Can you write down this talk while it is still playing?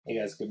Hey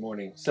guys, good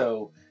morning.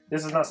 So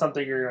this is not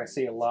something you're going to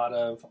see a lot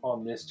of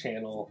on this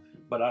channel,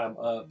 but I'm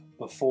up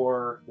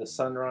before the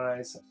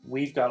sunrise.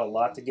 We've got a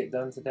lot to get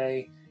done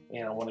today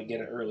and I want to get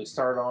an early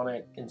start on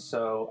it. And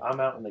so I'm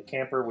out in the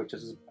camper, which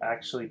is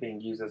actually being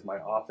used as my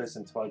office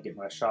until I get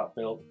my shop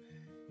built.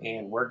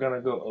 And we're going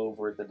to go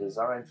over the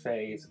design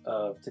phase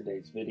of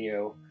today's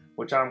video,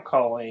 which I'm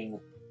calling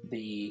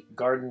the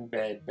garden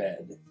bed.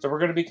 So we're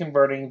going to be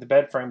converting the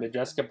bed frame that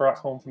Jessica brought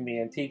home from the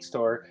antique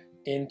store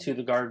into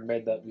the garden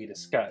bed that we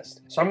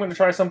discussed. So I'm going to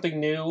try something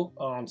new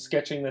on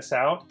sketching this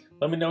out.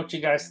 Let me know what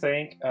you guys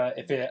think.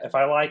 If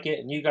I like it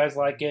and you guys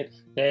like it,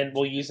 then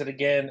we'll use it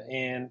again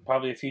in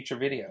probably a future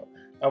video.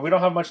 We don't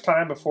have much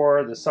time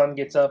before the sun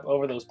gets up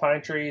over those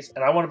pine trees,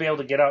 and I want to be able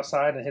to get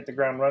outside and hit the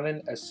ground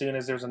running as soon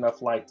as there's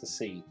enough light to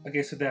see.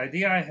 Okay, so the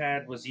idea I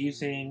had was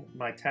using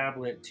my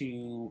tablet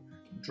to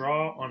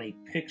draw on a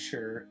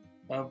picture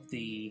of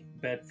the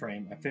bed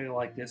frame. I feel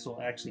like this will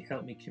actually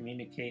help me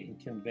communicate and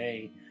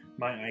convey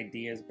my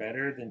ideas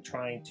better than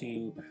trying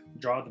to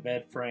draw the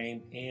bed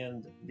frame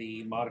and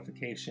the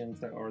modifications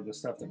that or the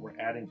stuff that we're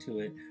adding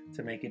to it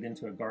to make it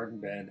into a garden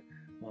bed.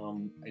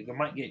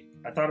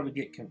 I thought it would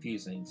get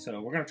confusing, so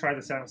we're going to try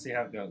this out and see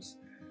how it goes.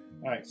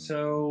 Alright,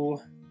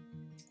 so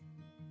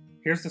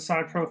here's the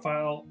side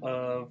profile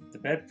of the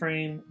bed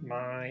frame.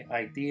 My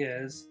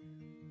ideas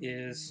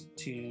is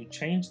to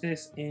change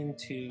this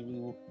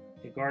into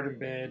a garden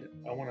bed.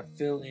 I want to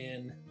fill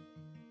in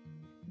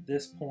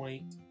this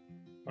point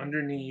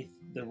underneath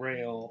the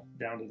rail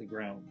down to the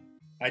ground.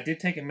 I did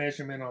take a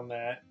measurement on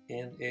that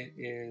and it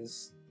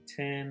is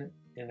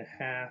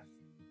 10.5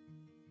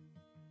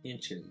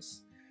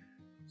 inches.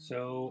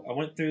 So I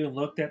went through and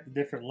looked at the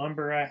different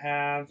lumber I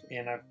have,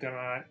 and I've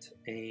got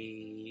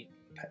a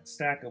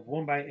stack of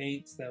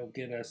 1x8s that will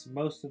get us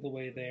most of the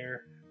way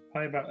there,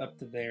 probably about up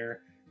to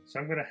there. So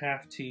I'm going to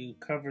have to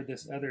cover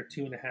this other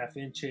 2.5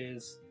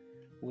 inches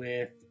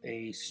with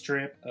a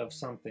strip of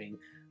something.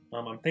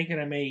 I'm thinking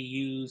I may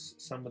use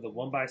some of the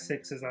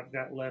 1x6s I've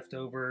got left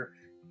over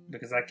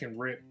because I can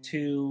rip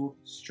 2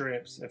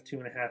 strips of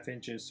 2.5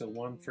 inches, so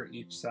one for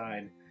each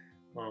side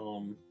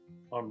on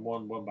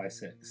one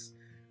 1x6.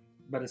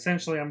 But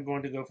essentially I'm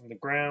going to go from the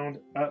ground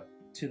up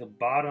to the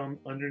bottom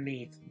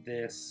underneath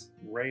this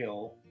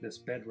rail, this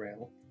bed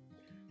rail,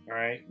 all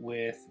right,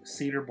 with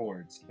cedar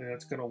boards. And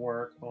that's going to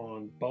work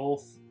on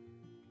both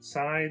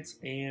sides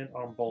and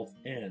on both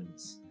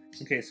ends.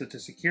 Okay, so to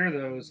secure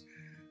those,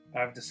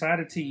 I've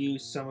decided to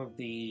use some of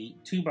the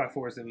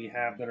 2x4s that we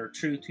have that are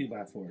true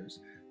 2x4s.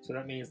 So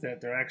that means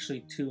that they're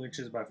actually 2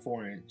 inches by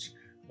 4 inch.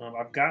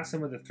 I've got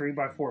some of the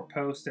 3x4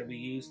 posts that we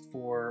used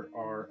for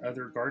our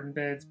other garden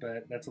beds,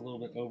 but that's a little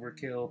bit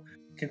overkill,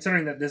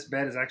 considering that this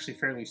bed is actually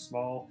fairly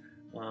small,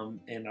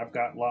 and I've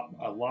got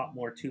a lot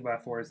more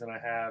 2x4s than I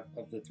have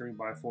of the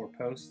 3x4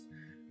 posts.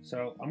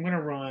 So I'm going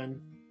to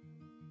run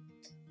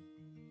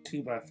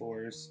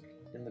 2x4s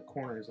in the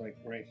corners, like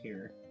right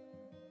here,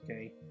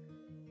 okay,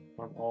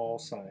 on all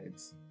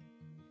sides.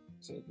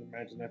 So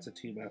imagine that's a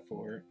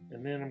 2x4,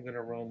 and then I'm going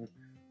to run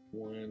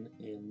one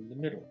in the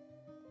middle.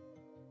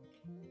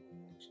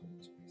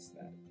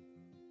 That.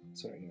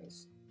 Sorry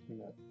guys, I'm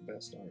not the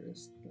best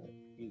artist, but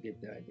you get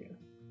the idea.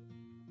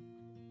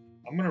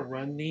 I'm going to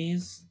run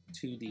these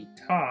to the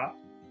top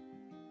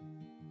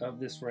of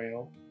this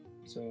rail,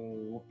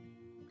 so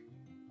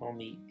on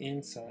the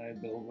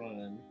inside they'll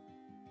run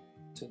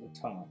to the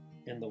top,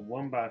 and the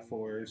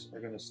 1x4s are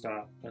going to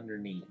stop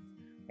underneath.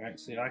 Alright,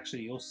 so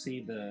actually you'll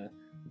see the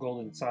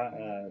golden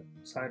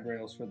side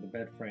rails for the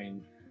bed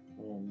frame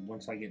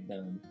once I get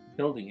done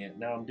building it.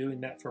 Now I'm doing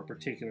that for a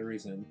particular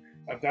reason.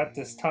 I've got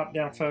this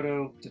top-down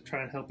photo to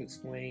try and help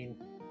explain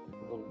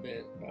a little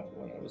bit about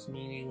what I was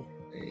meaning.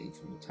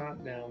 From the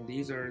top down,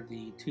 these are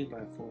the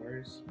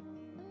 2x4s.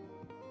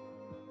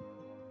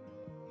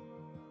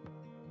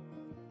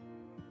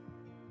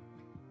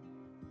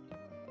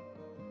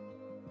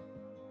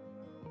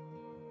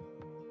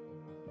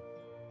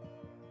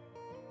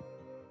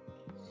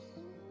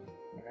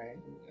 Alright,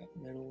 we got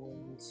middle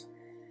ones.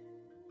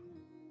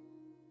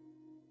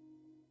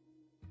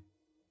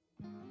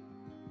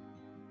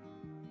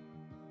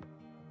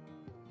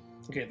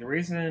 Okay, the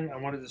reason I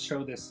wanted to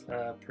show this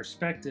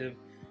perspective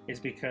is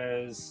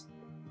because,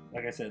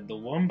 like I said, the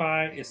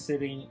 1x is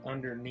sitting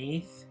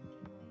underneath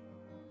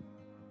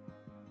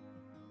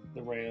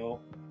the rail.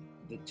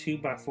 The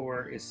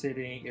 2x4 is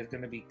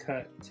going to be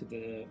cut to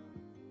the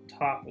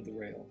top of the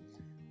rail.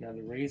 Now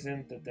the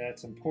reason that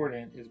that's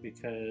important is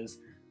because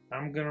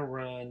I'm going to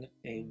run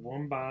a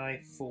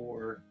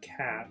 1x4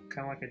 cap,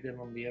 kind of like I did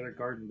on the other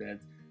garden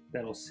beds,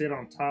 that'll sit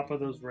on top of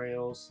those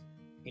rails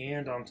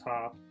and on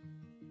top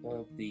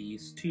of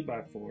these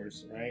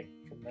 2x4s, right,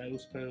 from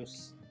those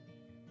posts,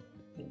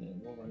 and then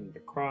we'll run it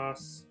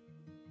across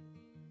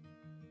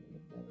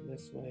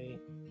this way,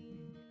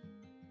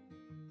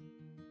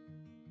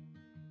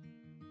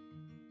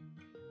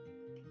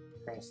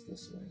 across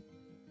this way.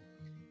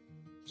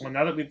 Well,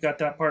 now that we've got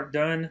that part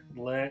done,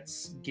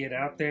 let's get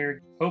out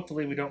there.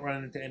 Hopefully we don't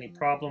run into any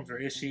problems or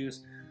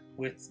issues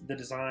with the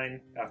design.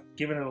 I've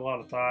given it a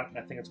lot of thought.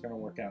 I think it's going to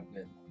work out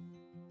good.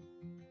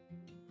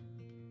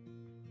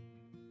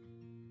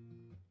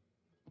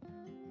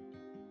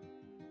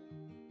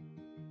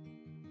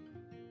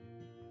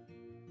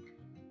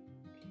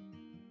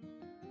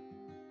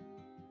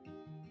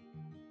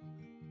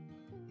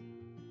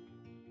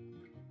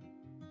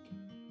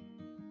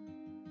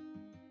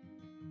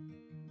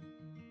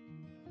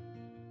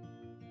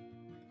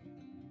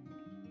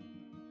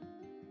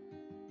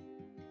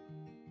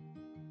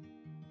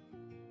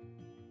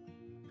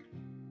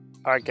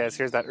 All right, guys,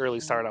 here's that early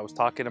start I was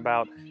talking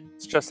about.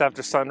 It's just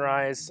after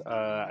sunrise.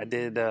 I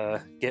did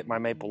get my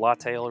maple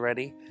latte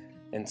already,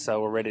 and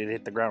so we're ready to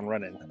hit the ground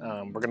running.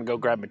 We're gonna go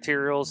grab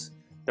materials,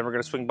 then we're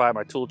gonna swing by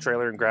my tool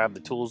trailer and grab the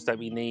tools that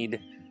we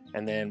need,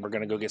 and then we're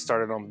gonna go get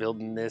started on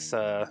building this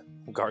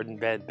garden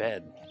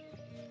bed.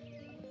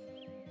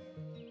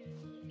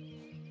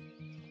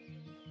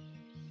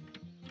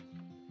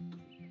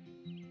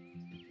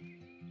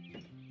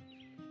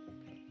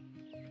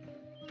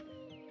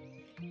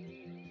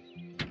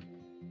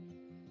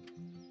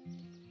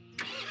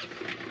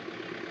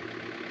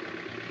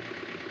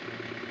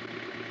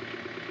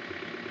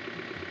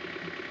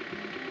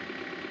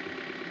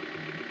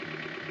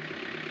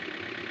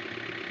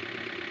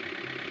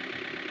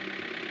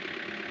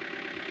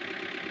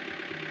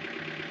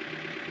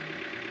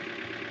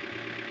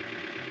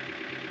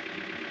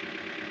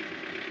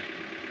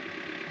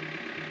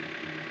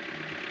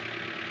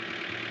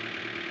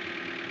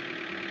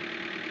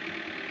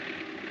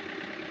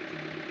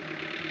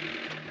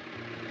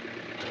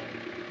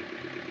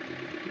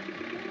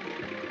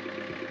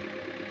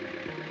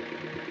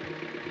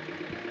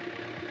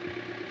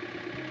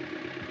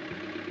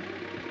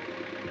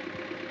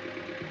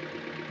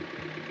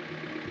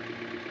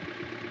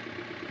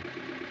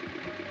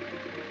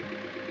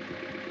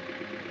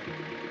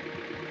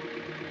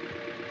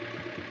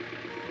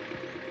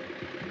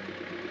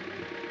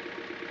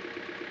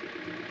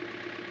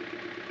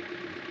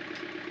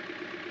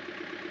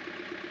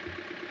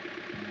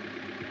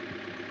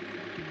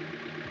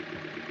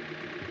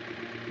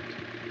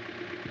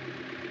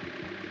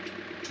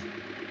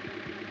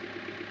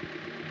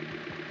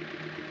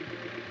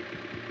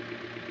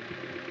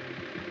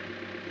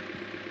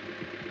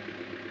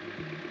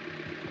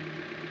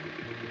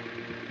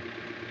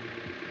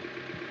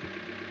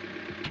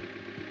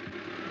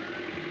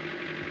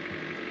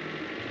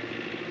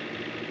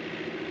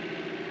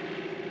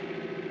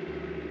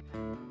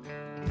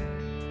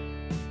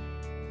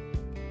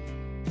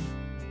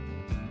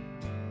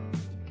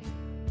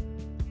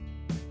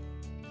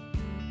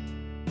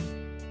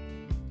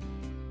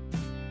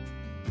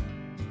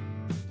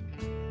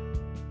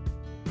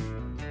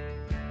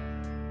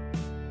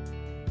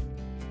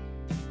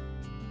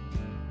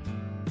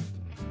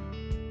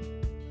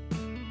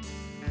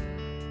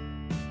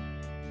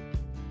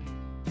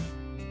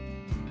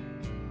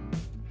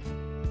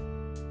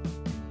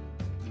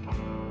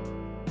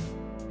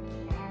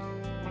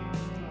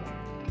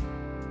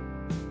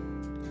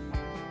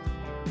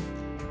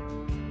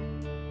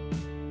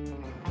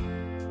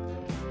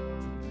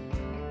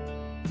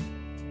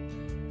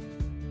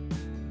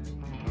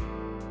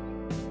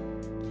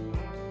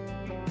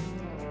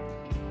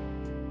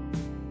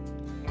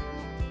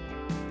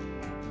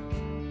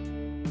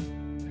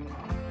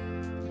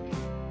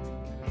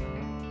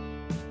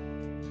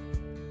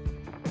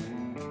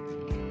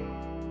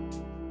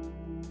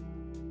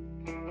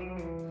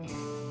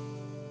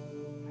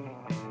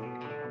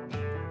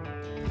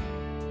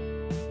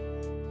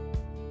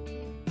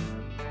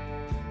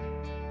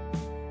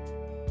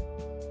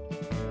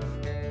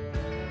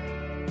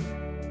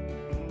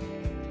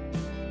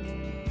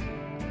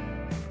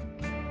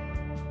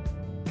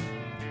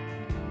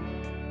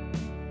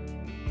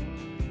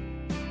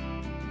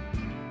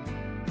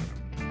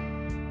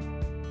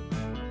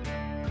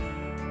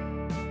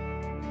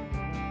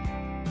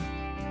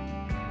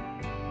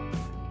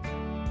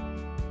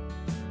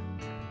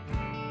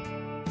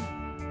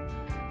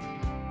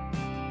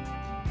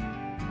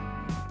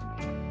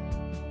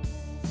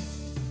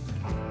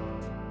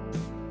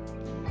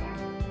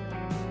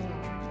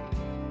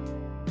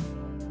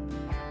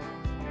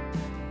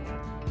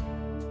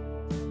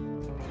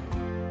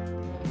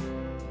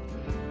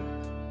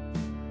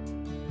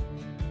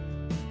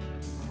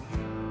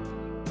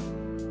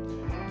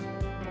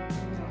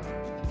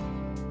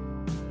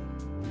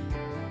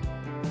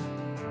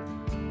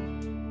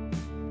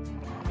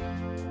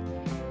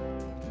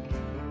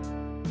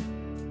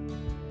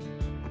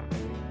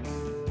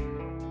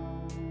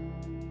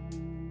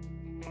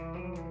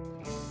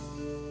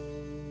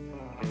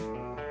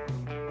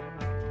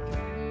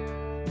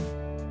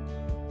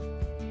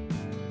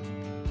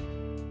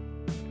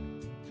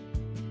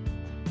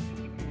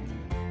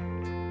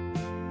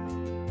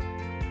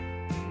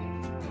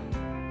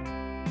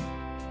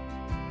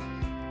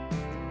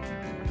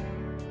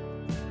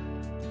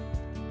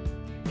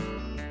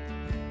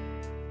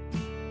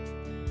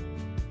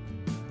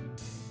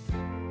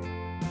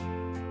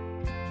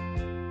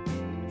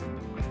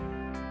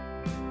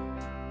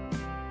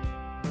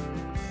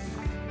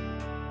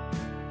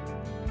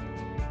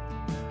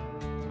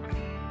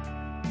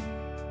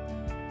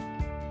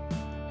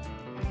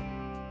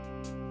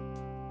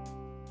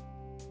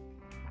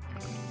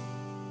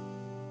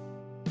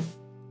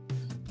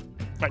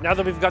 Right, now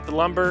that we've got the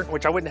lumber,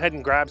 which I went ahead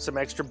and grabbed some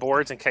extra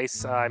boards in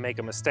case I make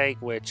a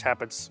mistake, which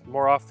happens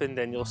more often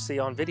than you'll see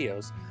on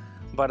videos.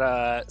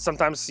 But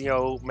sometimes, you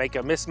know, make a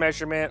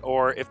mismeasurement,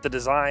 or if the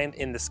design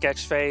in the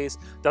sketch phase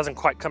doesn't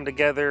quite come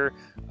together,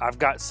 I've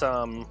got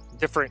some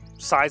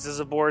different sizes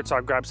of boards. So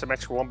I've grabbed some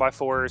extra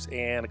 1x4s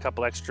and a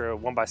couple extra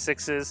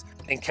 1x6s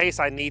in case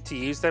I need to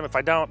use them. If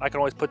I don't, I can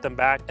always put them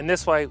back. And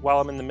this way, while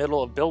I'm in the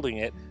middle of building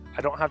it,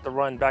 I don't have to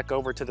run back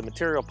over to the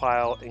material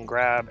pile and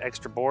grab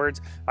extra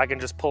boards. I can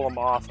just pull them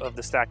off of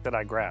the stack that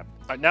I grabbed.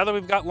 All right, now that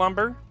we've got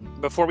lumber,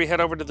 before we head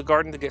over to the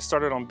garden to get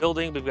started on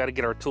building, we've got to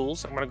get our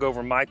tools. I'm gonna go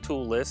over my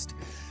tool list.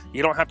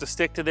 You don't have to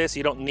stick to this.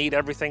 You don't need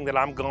everything that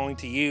I'm going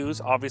to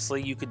use.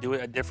 Obviously, you could do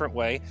it a different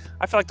way.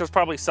 I feel like there's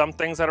probably some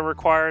things that are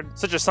required,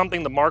 such as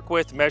something to mark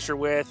with, measure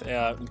with,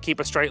 keep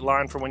a straight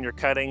line for when you're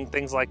cutting,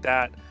 things like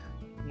that.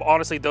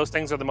 Honestly, those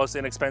things are the most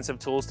inexpensive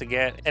tools to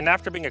get. And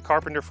after being a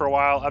carpenter for a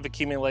while, I've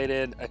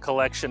accumulated a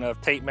collection of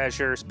tape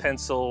measures,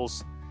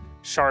 pencils,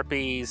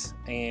 Sharpies,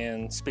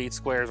 and speed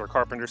squares or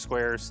carpenter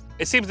squares.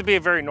 It seems to be a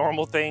very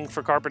normal thing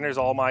for carpenters.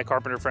 All my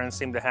carpenter friends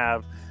seem to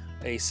have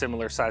a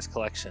similar size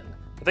collection.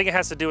 I think it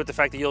has to do with the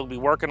fact that you'll be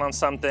working on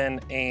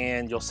something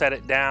and you'll set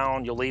it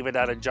down, you'll leave it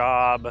at a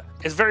job.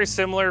 It's very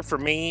similar for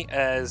me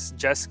as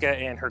Jessica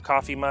and her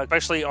coffee mug,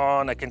 especially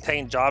on a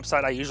contained job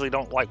site. I usually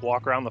don't like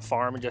walk around the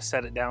farm and just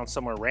set it down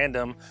somewhere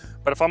random.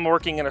 But if I'm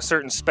working in a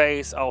certain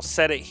space, I'll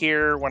set it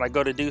here when I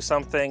go to do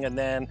something, and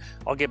then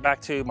I'll get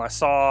back to my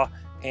saw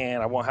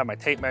and I won't have my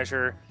tape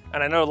measure.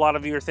 And I know a lot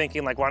of you are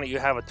thinking, like, why don't you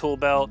have a tool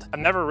belt?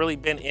 I've never really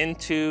been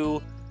into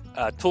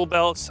tool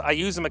belts. I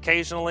use them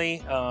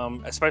occasionally,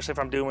 especially if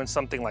I'm doing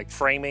something like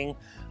framing,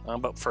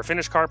 but for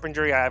finished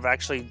carpentry, I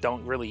actually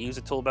don't really use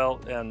a tool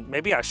belt, and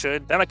maybe I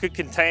should. Then I could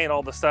contain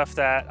all the stuff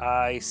that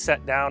I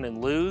set down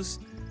and lose,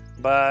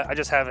 but I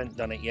just haven't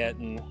done it yet.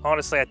 And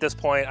honestly, at this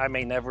point, I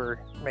may never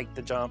make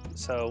the jump,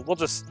 so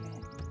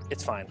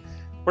it's fine.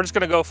 We're just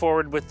gonna go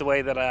forward with the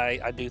way that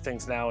I do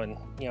things now, and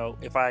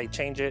if I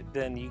change it,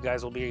 then you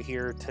guys will be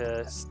here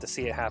to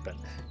see it happen.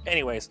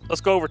 Anyways,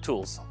 let's go over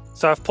tools.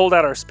 So I've pulled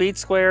out our speed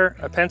square,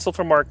 a pencil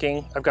for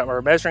marking. I've got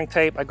my measuring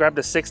tape. I grabbed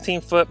a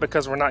 16-foot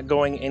because we're not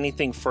going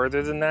anything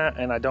further than that,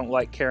 and I don't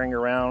like carrying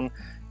around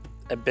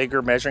a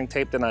bigger measuring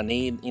tape than I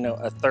need.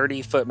 A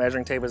 30-foot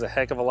measuring tape is a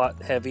heck of a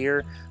lot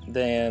heavier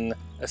than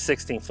a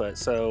 16-foot.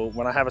 So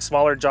when I have a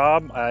smaller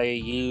job, I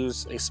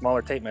use a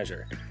smaller tape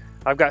measure.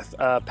 I've got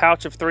a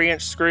pouch of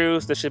 3-inch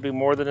screws. This should be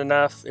more than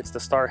enough. It's the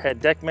Starhead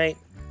Deckmate.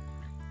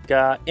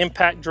 Got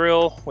impact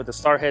drill with a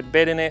Starhead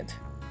bit in it.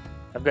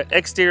 I've got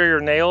exterior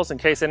nails, in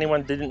case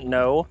anyone didn't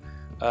know.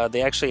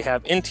 They actually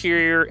have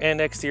interior and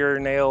exterior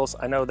nails.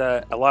 I know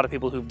that a lot of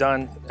people who've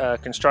done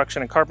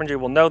construction and carpentry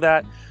will know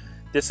that.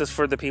 This is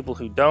for the people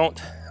who don't.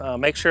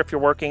 Make sure if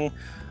you're working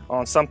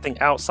on something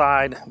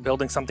outside,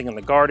 building something in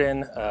the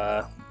garden,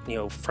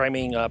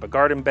 framing up a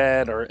garden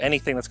bed or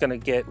anything that's gonna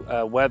get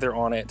weather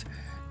on it,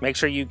 make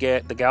sure you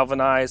get the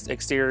galvanized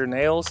exterior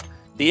nails.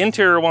 The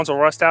interior ones will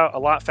rust out a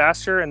lot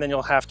faster, and then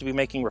you'll have to be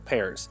making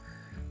repairs.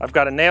 I've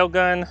got a nail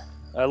gun,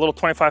 a little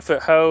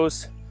 25-foot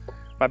hose,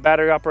 my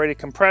battery operated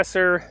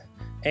compressor,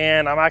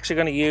 and I'm actually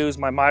going to use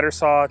my miter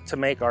saw to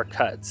make our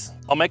cuts.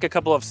 I'll make a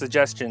couple of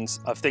suggestions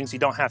of things you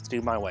don't have to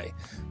do my way.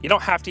 You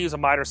don't have to use a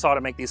miter saw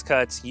to make these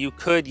cuts. You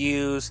could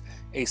use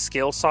a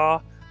skill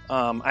saw.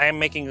 I am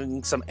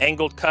making some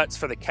angled cuts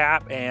for the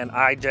cap, and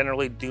I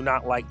generally do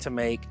not like to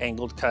make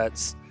angled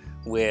cuts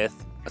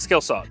with a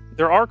skill saw.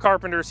 There are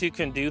carpenters who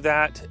can do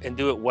that and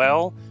do it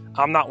well.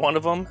 I'm not one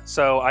of them,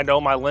 so I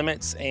know my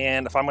limits,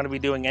 and if I'm going to be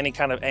doing any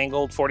kind of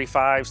angled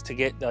 45s to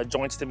get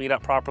joints to meet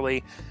up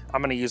properly,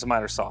 I'm going to use a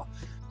miter saw.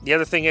 The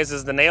other thing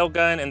is the nail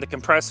gun and the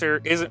compressor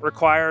isn't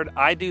required.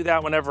 I do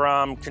that whenever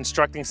I'm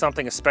constructing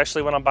something,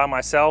 especially when I'm by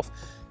myself.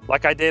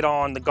 Like I did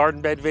on the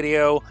garden bed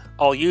video,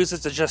 I'll use it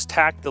to just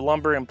tack the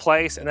lumber in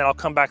place, and then I'll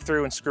come back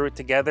through and screw it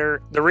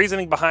together. The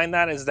reasoning behind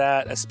that is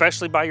that,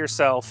 especially by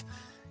yourself,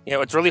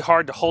 it's really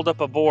hard to hold up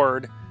a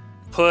board,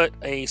 put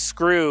a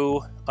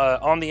screw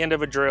on the end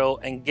of a drill,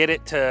 and get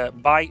it to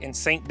bite and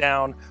sink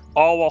down,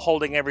 all while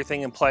holding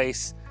everything in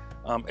place.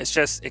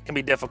 It can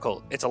be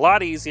difficult. It's a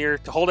lot easier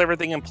to hold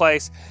everything in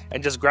place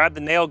and just grab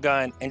the nail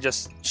gun and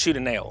just shoot a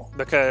nail,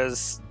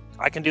 because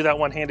I can do that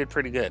one-handed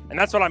pretty good. And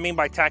that's what I mean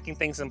by tacking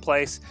things in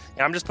place.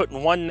 And I'm just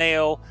putting one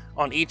nail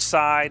on each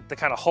side to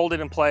kind of hold it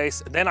in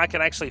place. Then I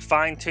can actually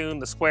fine-tune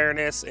the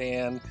squareness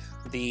and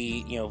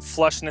the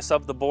flushness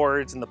of the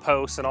boards and the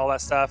posts and all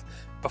that stuff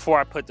before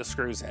I put the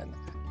screws in.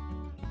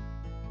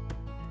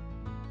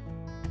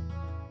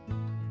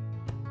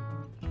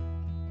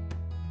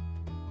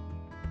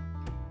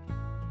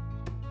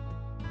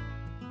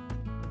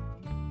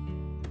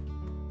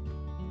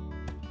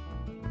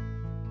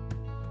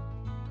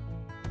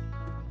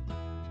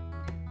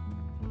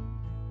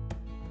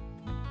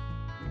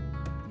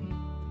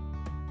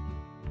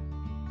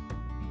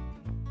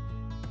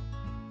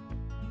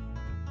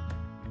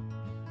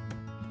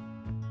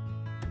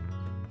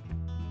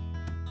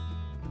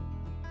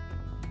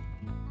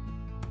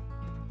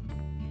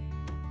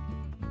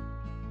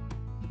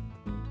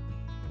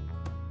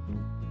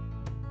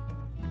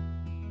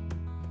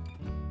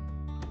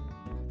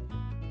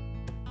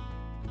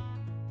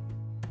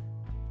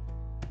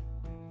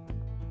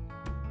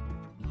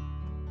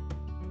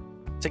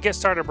 To get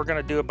started, we're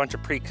going to do a bunch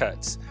of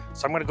pre-cuts.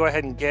 So I'm going to go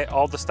ahead and get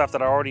all the stuff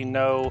that I already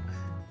know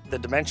the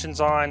dimensions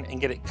on and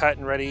get it cut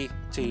and ready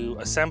to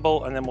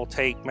assemble, and then we'll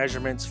take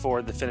measurements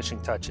for the finishing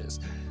touches.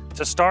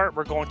 To start,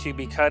 we're going to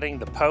be cutting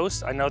the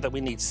posts. I know that we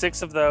need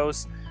 6 of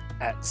those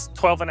at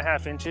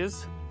 12.5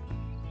 inches.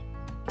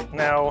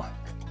 Now,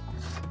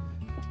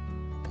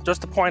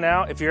 just to point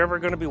out, if you're ever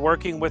going to be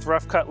working with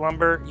rough cut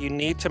lumber, you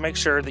need to make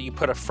sure that you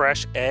put a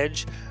fresh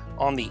edge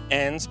on the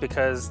ends,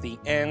 because the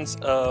ends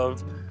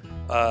of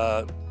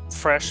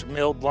fresh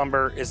milled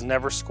lumber is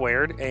never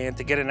squared, and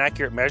to get an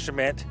accurate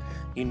measurement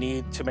you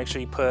need to make sure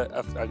you put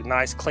a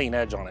nice clean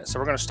edge on it. So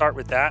we're going to start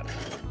with that.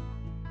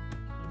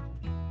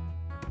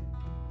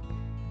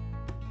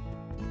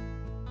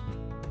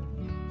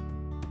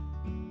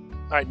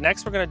 All right,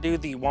 next we're going to do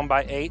the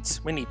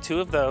 1x8s. We need 2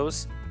 of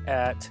those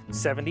at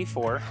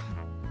 74.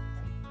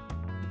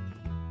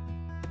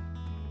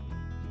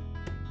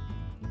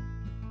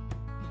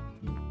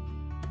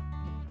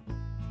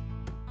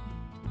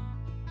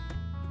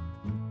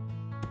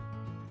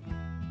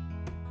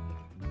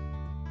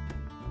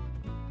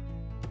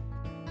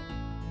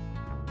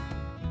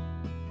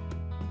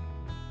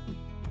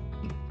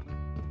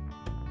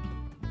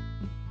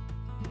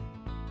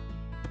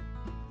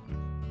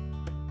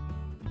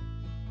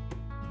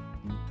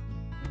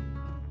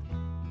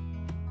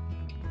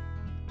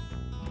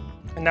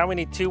 And now we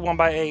need 2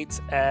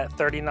 1x8s at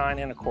 39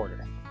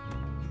 1/4.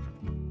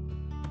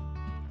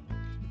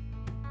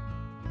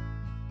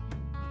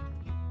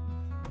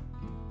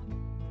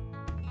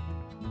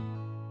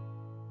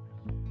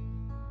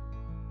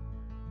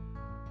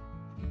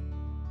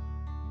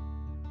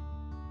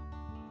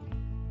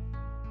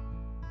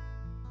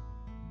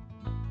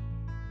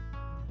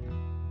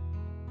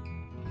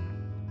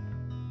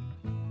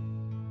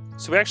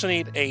 So we actually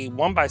need a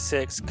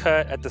 1x6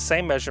 cut at the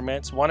same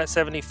measurements, 1 at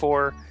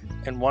 74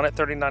 and 1 at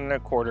 39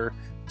 1/4,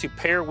 to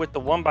pair with the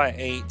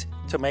 1x8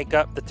 to make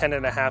up the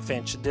 10.5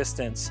 inch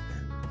distance.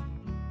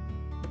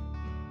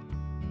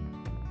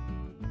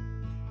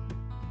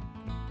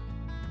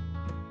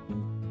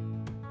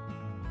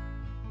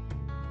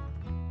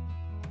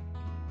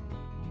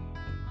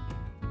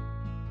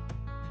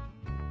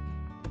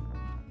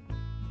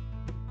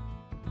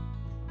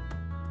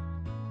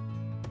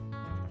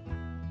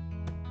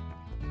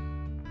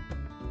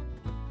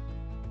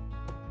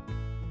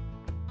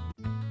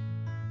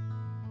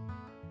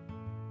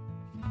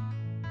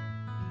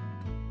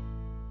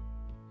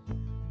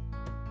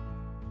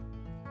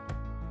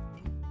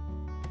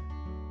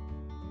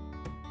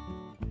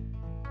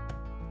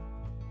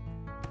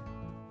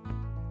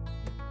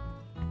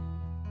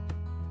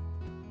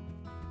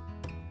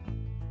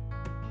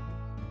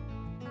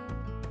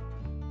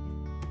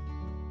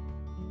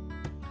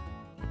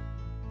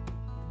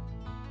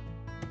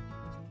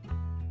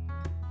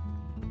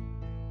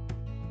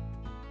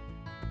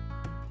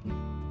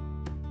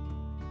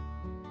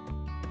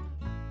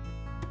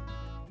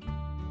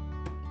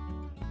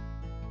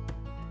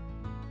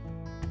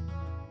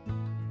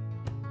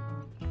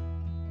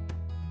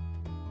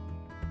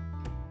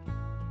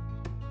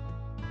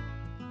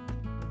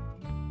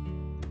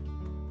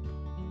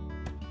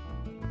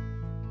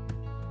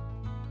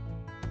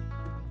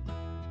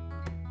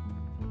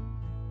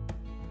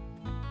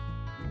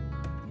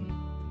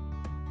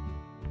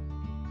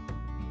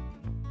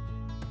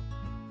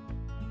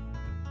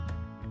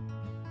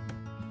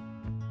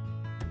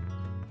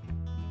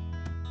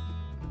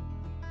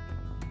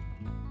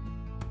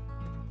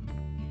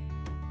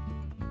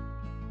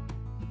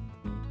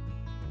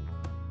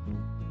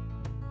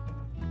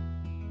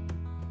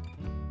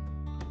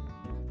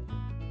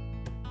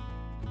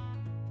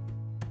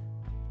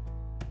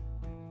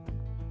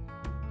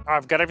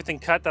 I've got everything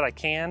cut that I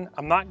can.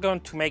 I'm not going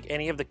to make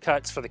any of the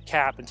cuts for the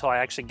cap until I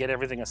actually get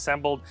everything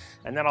assembled,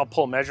 and then I'll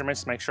pull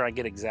measurements to make sure I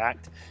get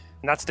exact.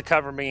 And that's to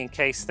cover me in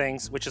case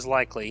things, which is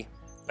likely,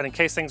 but in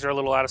case things are a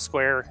little out of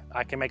square,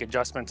 I can make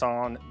adjustments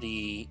on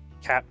the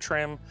cap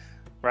trim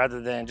rather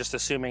than just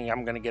assuming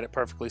I'm going to get it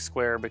perfectly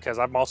square, because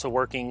I'm also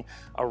working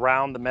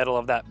around the middle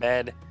of that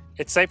bed.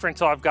 It's safer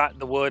until I've got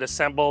the wood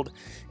assembled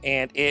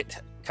and it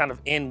kind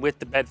of in with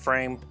the bed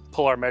frame,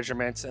 pull our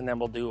measurements, and then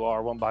we'll do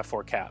our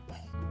 1x4 cap.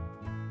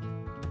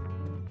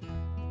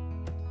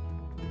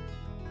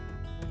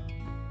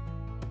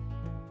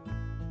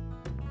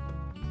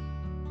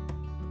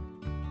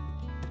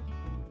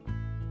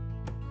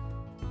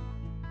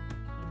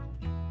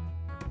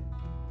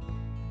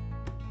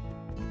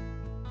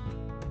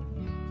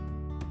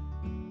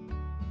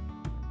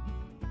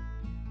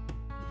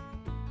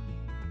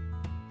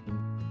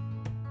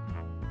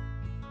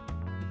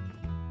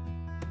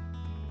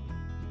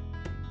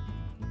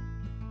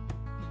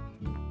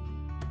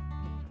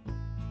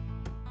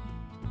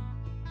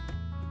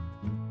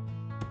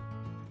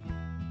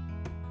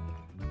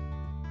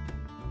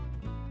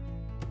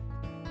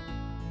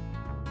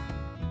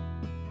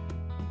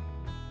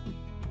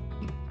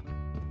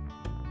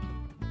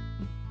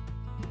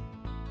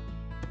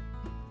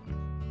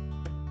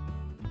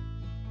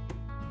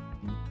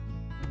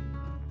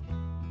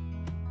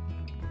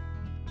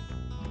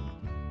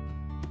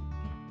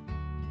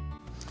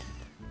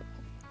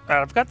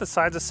 I've got the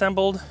sides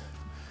assembled.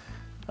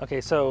 Okay,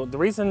 so the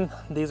reason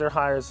these are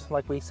higher is,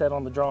 like we said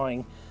on the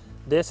drawing,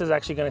 this is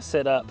actually going to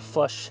sit up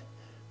flush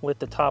with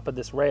the top of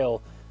this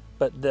rail,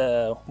 but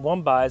the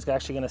 1x is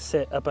actually going to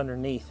sit up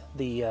underneath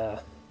the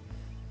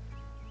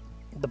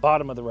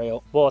bottom of the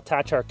rail. We'll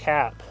attach our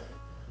cap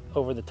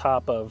over the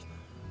top of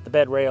the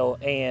bed rail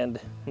and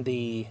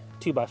the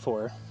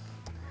 2x4.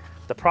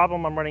 The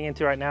problem I'm running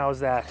into right now is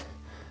that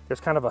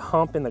there's kind of a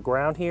hump in the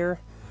ground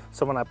here.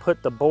 So when I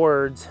put the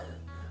boards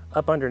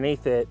up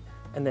underneath it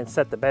and then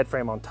set the bed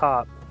frame on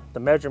top, the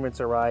measurements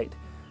are right,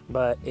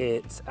 but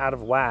it's out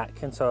of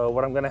whack. And so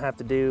what I'm gonna have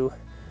to do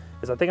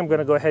is I think I'm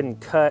gonna go ahead and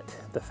cut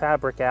the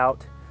fabric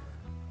out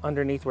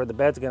underneath where the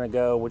bed's gonna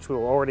go, which we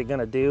were already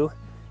gonna do.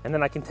 And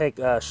then I can take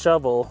a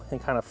shovel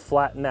and kind of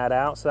flatten that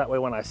out. So that way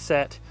when I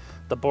set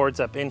the boards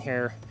up in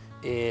here,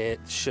 it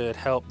should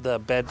help the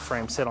bed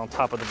frame sit on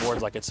top of the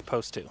boards like it's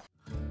supposed to.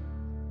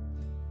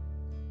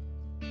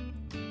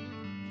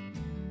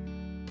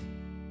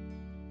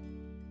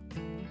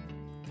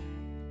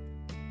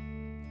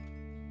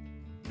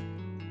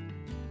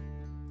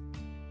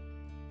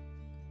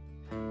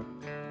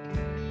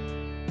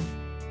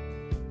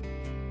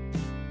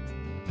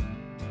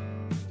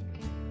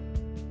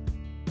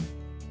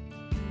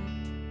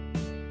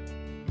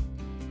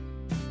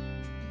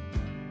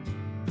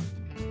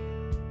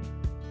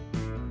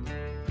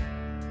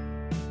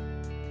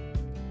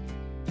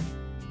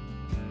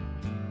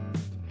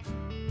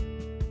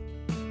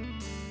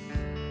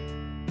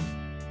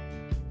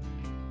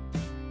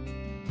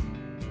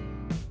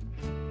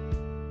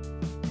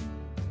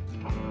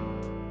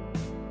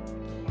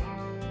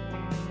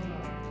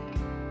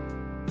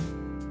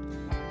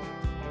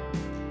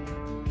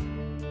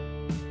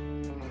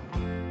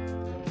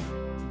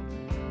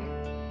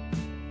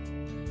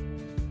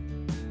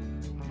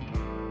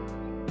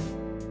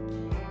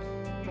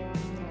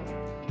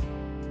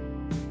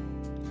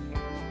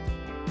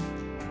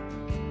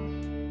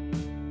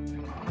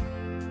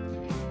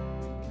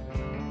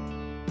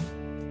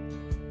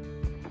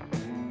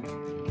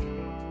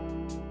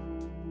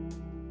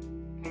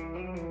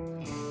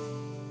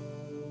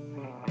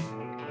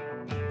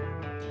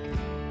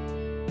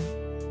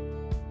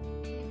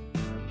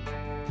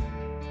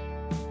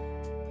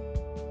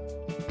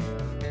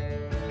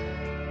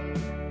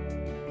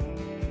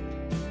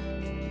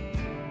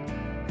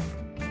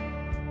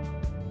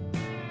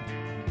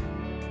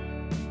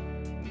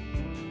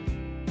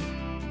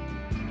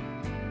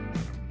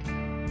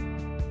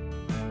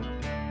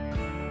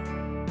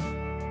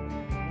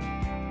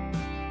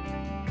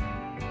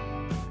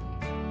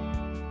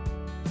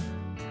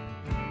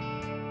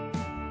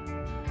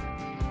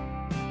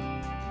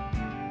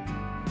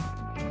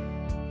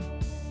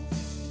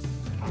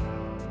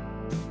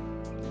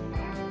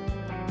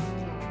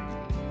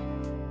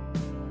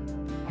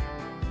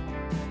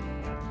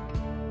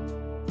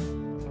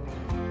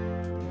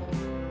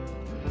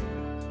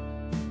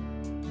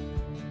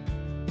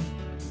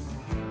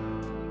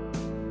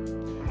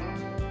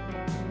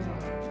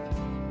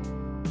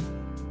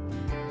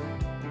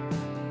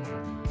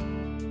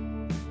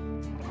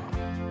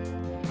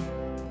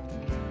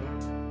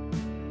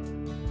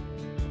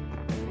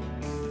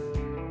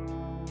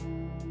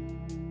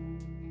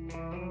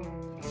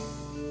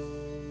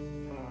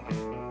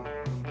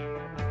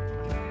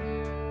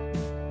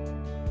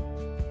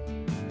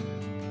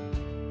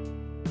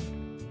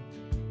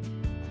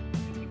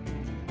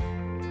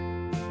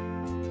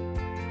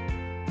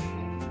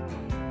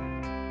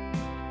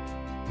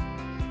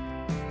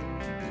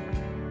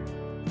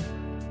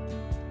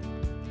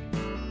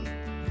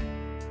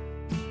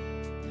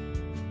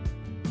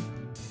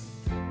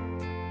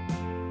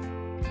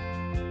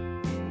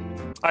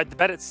 All right, the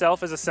bed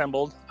itself is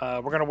assembled.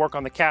 We're gonna work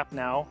on the cap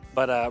now,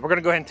 but we're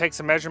gonna go ahead and take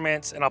some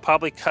measurements, and I'll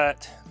probably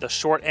cut the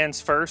short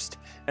ends first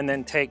and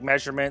then take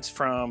measurements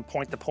from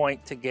point to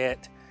point to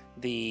get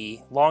the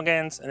long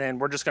ends, and then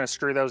we're just gonna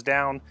screw those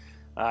down.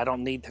 I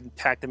don't need to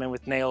tack them in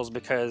with nails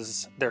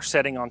because they're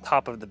setting on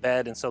top of the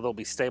bed, and so they'll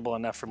be stable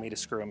enough for me to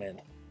screw them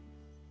in.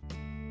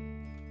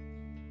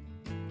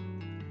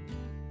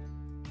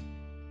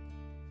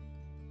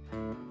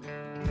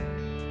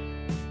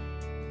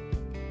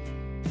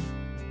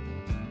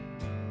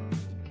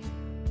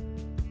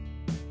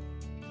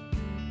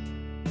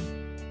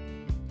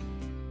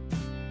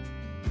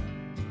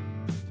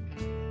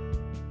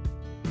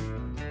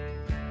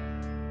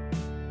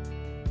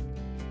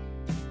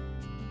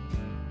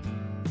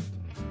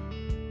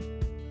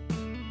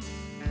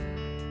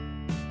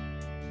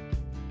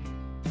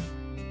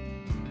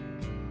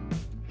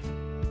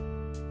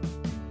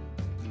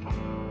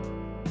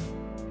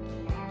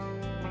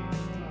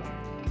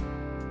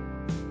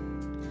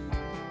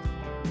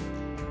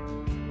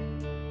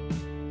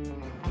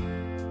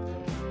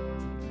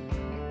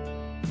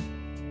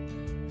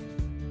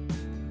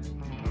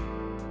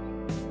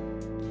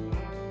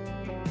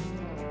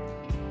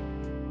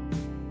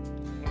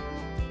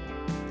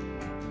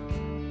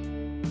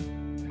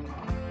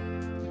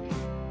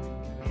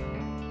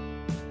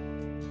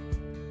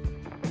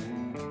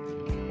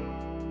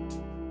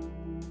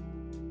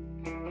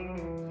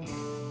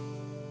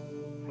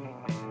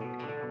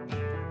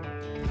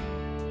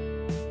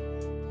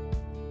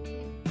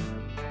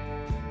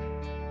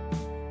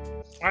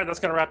 All right, that's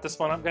going to wrap this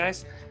one up,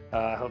 guys.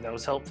 I hope that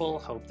was helpful.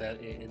 Hope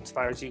that it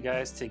inspires you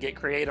guys to get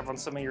creative on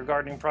some of your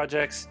gardening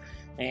projects.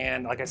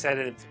 And like I said,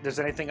 if there's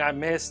anything I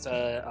missed,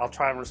 I'll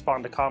try and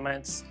respond to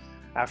comments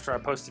after I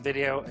post the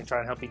video and try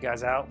and help you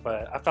guys out.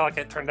 But I felt like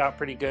it turned out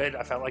pretty good.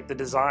 I felt like the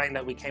design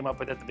that we came up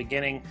with at the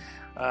beginning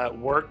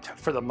worked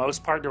for the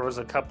most part. There was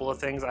a couple of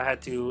things I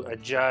had to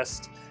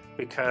adjust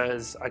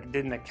because I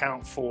didn't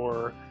account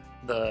for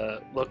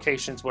the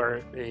locations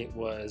where it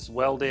was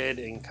welded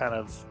and kind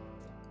of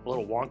a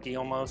little wonky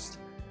almost.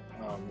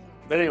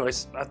 But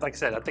anyways, like I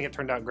said, I think it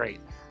turned out great.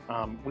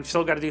 We've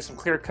still got to do some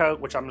clear coat,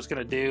 which I'm just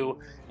going to do,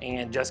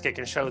 and Jessica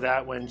can show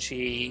that when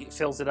she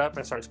fills it up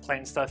and starts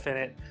planting stuff in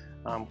it,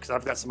 because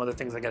I've got some other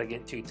things I got to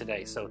get to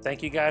today. So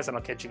thank you guys, and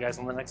I'll catch you guys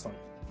on the next one.